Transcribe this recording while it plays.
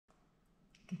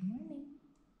Good morning.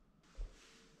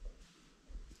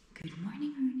 Good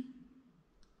morning, Rooney.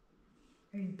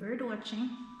 Are you bird watching?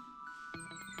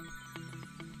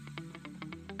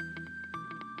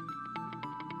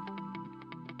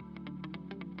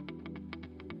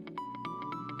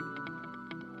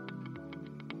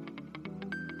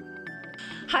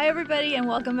 Hi everybody and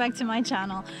welcome back to my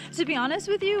channel. To be honest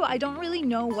with you, I don't really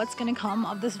know what's gonna come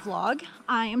of this vlog.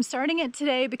 I am starting it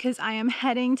today because I am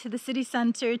heading to the city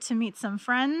center to meet some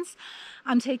friends.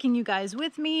 I'm taking you guys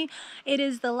with me. It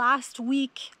is the last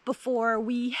week before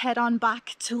we head on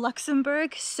back to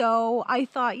Luxembourg. So I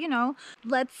thought, you know,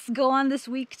 let's go on this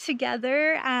week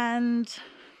together and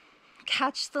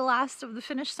catch the last of the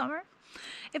Finnish summer,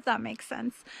 if that makes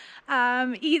sense.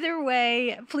 Either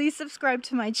way, please subscribe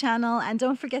to my channel and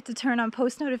don't forget to turn on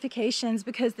post notifications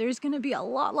because there's going to be a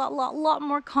lot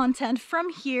more content from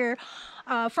here,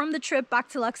 from the trip back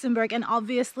to Luxembourg, and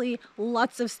obviously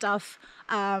lots of stuff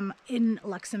in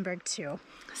Luxembourg too.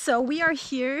 So we are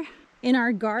here in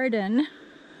our garden,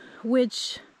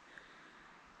 which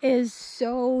is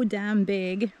so damn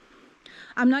big.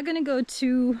 I'm not going to go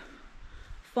too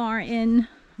far in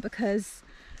because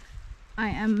I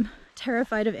am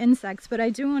terrified of insects, but I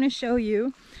do want to show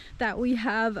you that we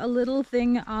have a little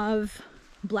thing of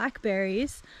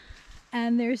blackberries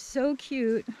and they're so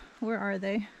cute. Where are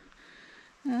they?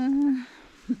 Here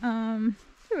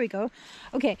we go.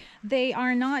 Okay, they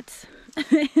are not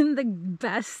in the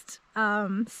best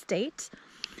state.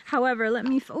 However, let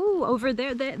me, oh, over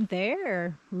there,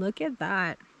 there, look at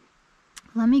that.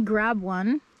 Let me grab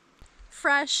one.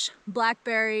 Fresh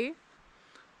blackberry.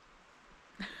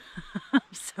 I'm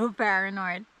so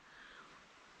paranoid.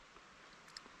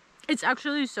 It's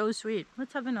actually so sweet.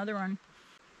 Let's have another one.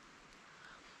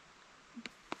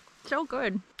 So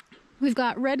good. We've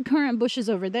got red currant bushes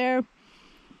over there.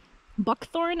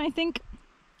 Buckthorn, I think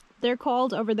they're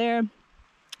called, over there.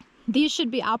 These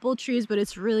should be apple trees, but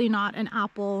it's really not an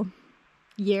apple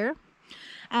year.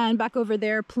 And back over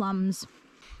there, plums.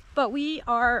 But we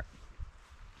are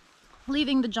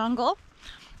leaving the jungle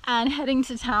and heading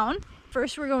to town.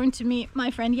 First, we're going to meet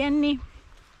my friend Jenny,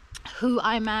 who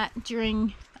I met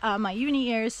during my uni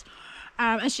years.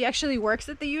 And she actually works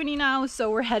at the uni now, so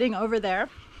we're heading over there.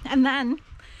 And then,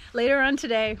 later on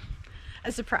today,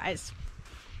 a surprise.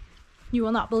 You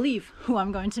will not believe who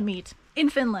I'm going to meet in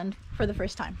Finland for the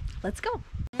first time. Let's go!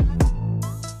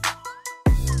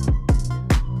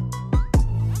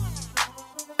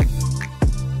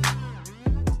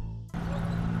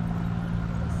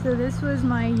 So this was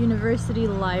my university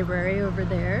library over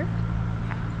there,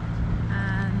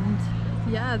 and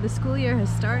yeah, the school year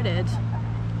has started.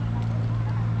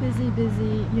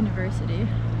 Busy university.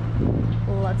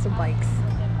 Lots of bikes.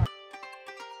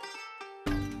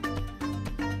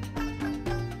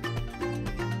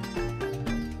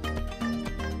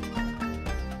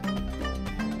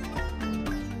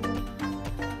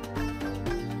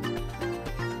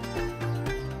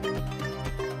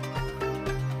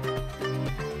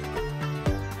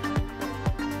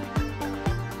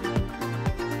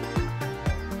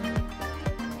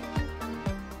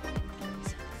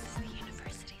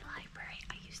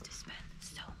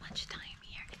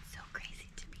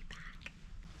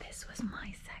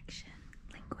 My section,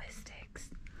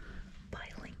 linguistics,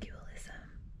 bilingualism,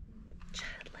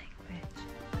 chat language.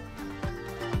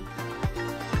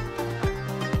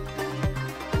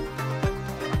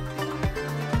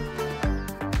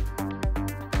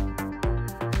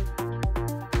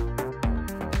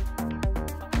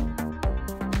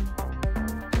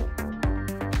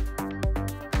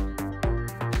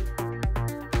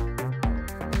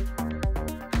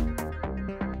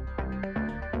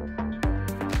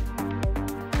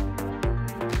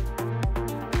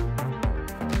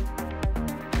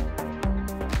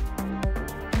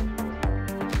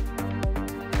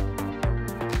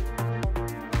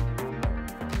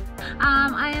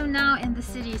 I am now in the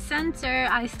city center.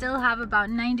 I still have about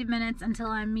 90 minutes until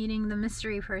I'm meeting the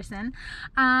mystery person.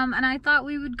 And I thought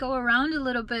we would go around a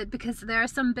little bit because there are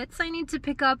some bits I need to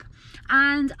pick up.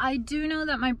 And I do know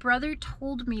that my brother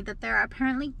told me that there are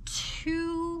apparently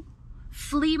 2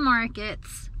 flea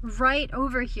markets right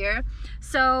over here.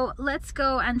 So let's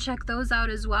go and check those out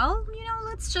as well. You know,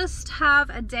 let's just have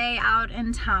a day out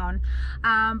in town.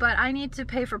 But I need to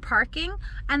pay for parking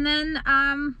and then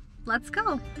let's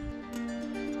go.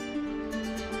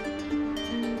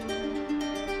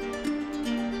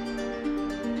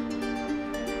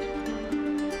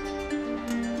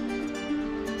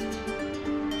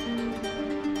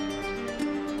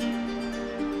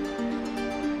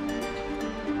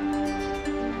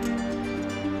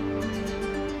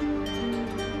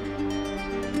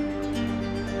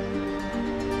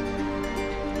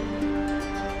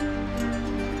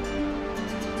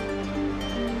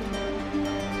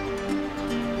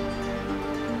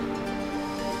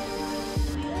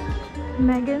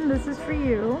 Megan, this is for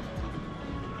you.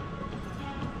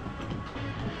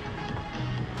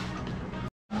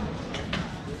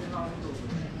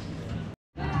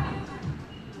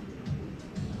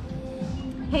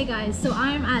 Hey guys, so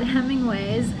I'm at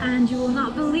Hemingway's and you will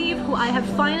not believe who I have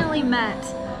finally met.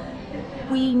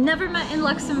 We never met in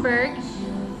Luxembourg.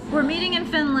 We're meeting in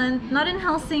Finland, not in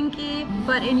Helsinki,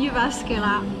 but in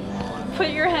Jyväskylä. Put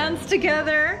your hands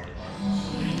together.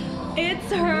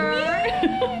 It's her.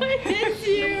 It's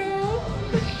you.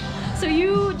 So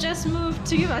you just moved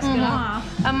to Jyväskylä,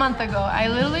 huh? A month ago. I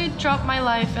literally dropped my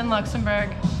life in Luxembourg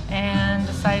and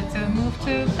decided to move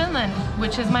to Finland,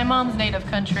 which is my mom's native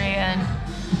country, and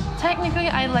technically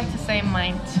I'd like to say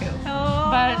mine too. Oh.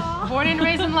 But born and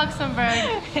raised in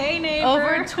Luxembourg, hey neighbor.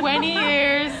 over 20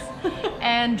 years,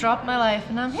 and dropped my life,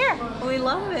 and I'm here. We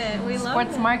love it. We love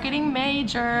Sports it. marketing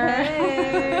major.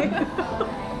 Hey.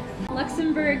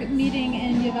 Luxembourg meeting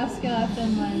in Jyväskylä,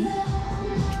 Finland.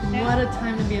 What a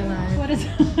time to be alive. What is?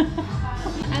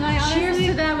 And I honestly, cheers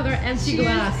to that with our empty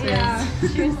glasses. Yeah,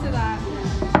 cheers to that.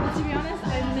 But to be honest,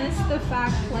 I miss the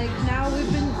fact like now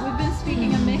we've been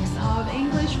speaking a mix of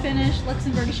English, Finnish,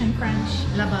 Luxembourgish, and French.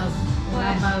 La base.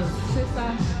 La base. C'est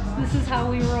ça. This is how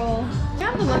we roll. You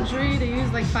have the luxury to use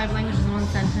like 5 languages in one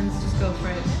sentence. Just go for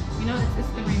it. You know, it's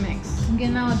the remix.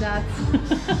 Genau that.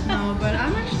 No, but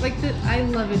I'm actually like I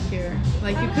love it here.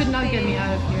 Like you could not get me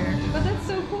out of here. But that's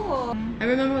so cool. I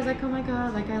remember I was like, oh my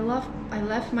god, like I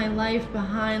left my life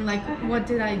behind. Like what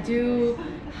did I do?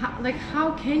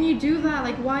 How can you do that?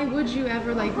 Like why would you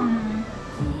ever like?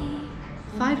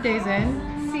 5 days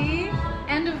in. See?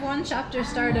 End of one chapter,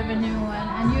 start of a new one,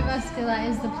 and Jyväskylä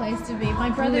is the place to be. My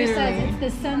brother says it's the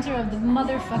center of the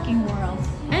motherfucking world.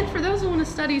 And for those who want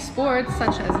to study sports,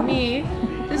 such as me,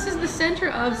 this is the center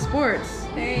of sports.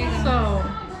 There you go. So,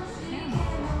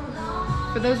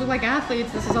 for those who like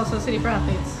athletes, this is also a city for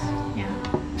athletes. Yeah.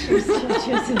 Cheers, cheers,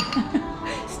 cheers.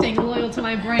 Staying loyal to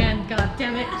my brand, god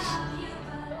damn it.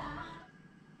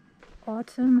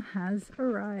 Autumn has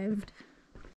arrived.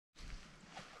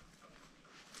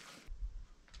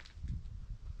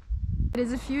 It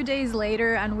is a few days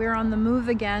later and we're on the move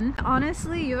again.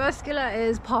 Honestly, Jyväskylä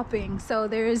is popping, so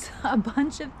there's a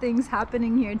bunch of things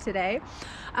happening here today.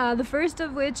 The first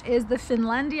of which is the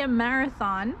Finlandia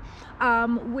Marathon,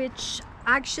 which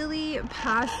actually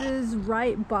passes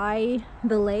right by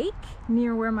the lake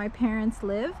near where my parents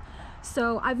live.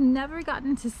 So I've never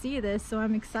gotten to see this, so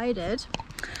I'm excited.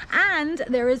 And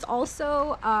there is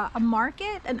also a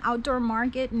market, an outdoor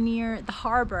market near the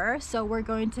harbor, so we're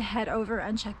going to head over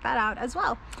and check that out as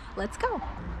well. Let's go.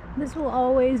 This will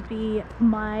always be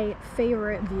my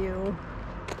favorite view,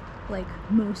 like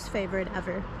most favorite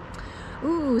ever.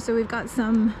 Ooh, so we've got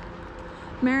some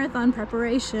marathon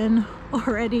preparation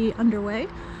already underway.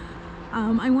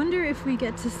 I wonder if we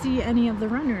get to see any of the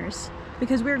runners,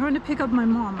 because we're going to pick up my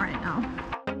mom right now.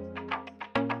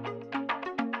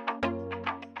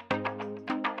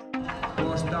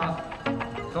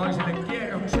 Toiselle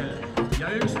kierrokselle ja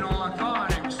 1-0.